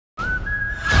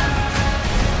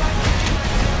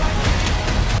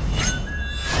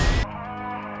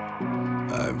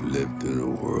lived in a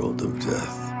world of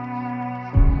death.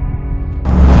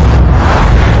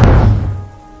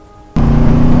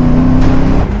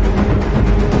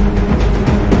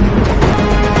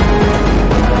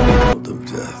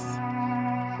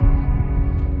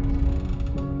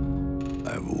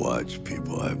 I've watched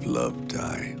people I've loved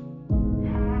die.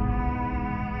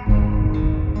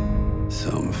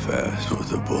 Some fast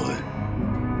with a bullet.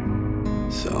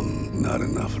 Some not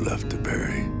enough left to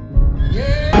bury.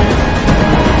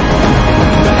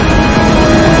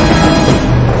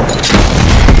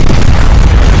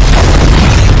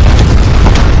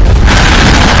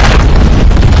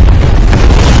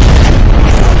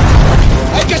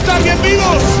 ¡Hay que estar bien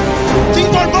vivos!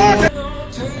 ¡Sin dolor!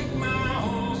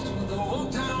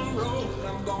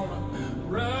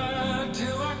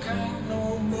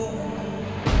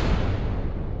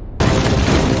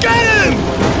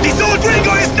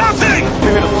 Gringo is nothing!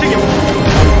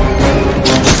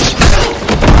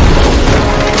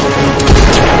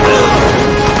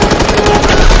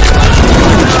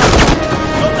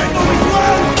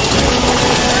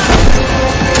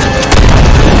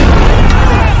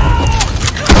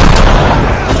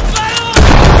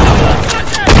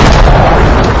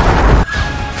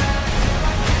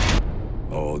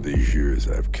 All these years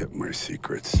I've kept my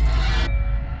secrets.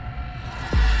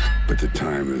 But the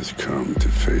time has come to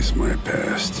face my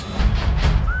past.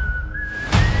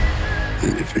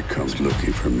 And if it comes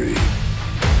looking for me,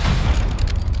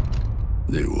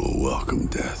 they will welcome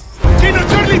death. ¡Chino,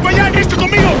 Charlie, para allá! ¡Esto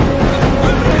conmigo!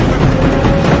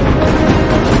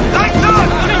 ¡Lights on!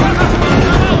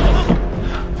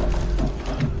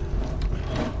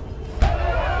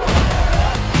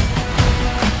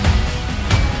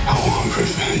 I want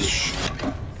revenge.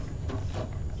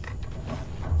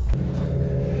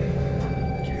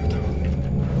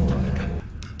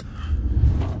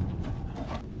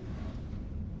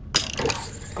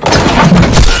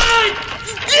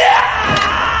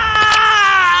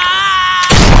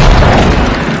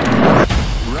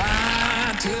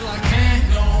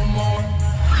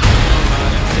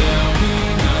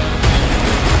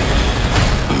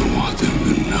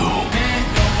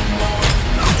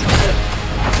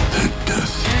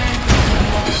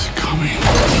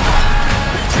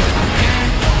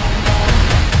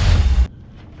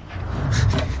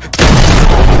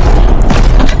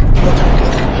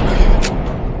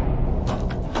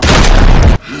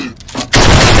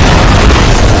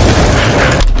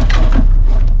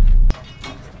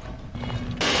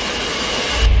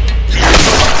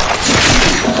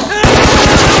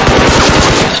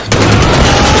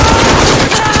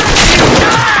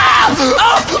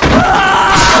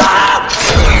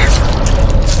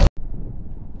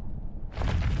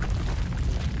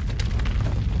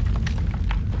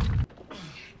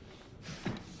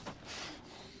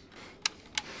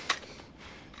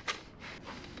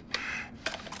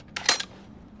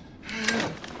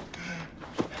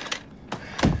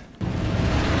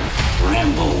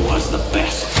 Rambo was the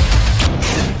best.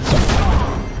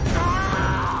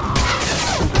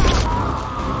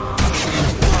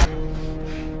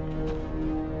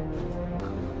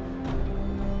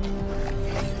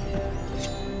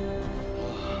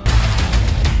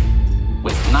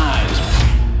 With knives,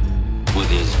 with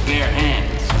his bare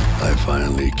hands. I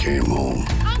finally came home.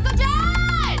 Uncle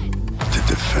John! To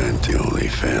defend the only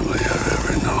family I've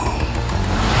ever known.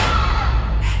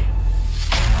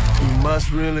 You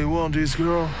must really want this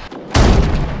girl.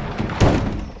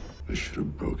 I should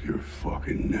have broke your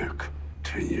fucking neck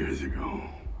 10 years ago.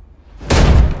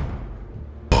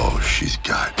 All she's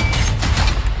got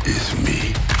is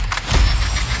me.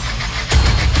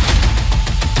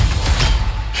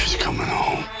 She's coming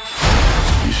home.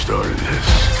 You started this.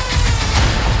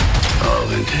 I'll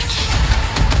end it.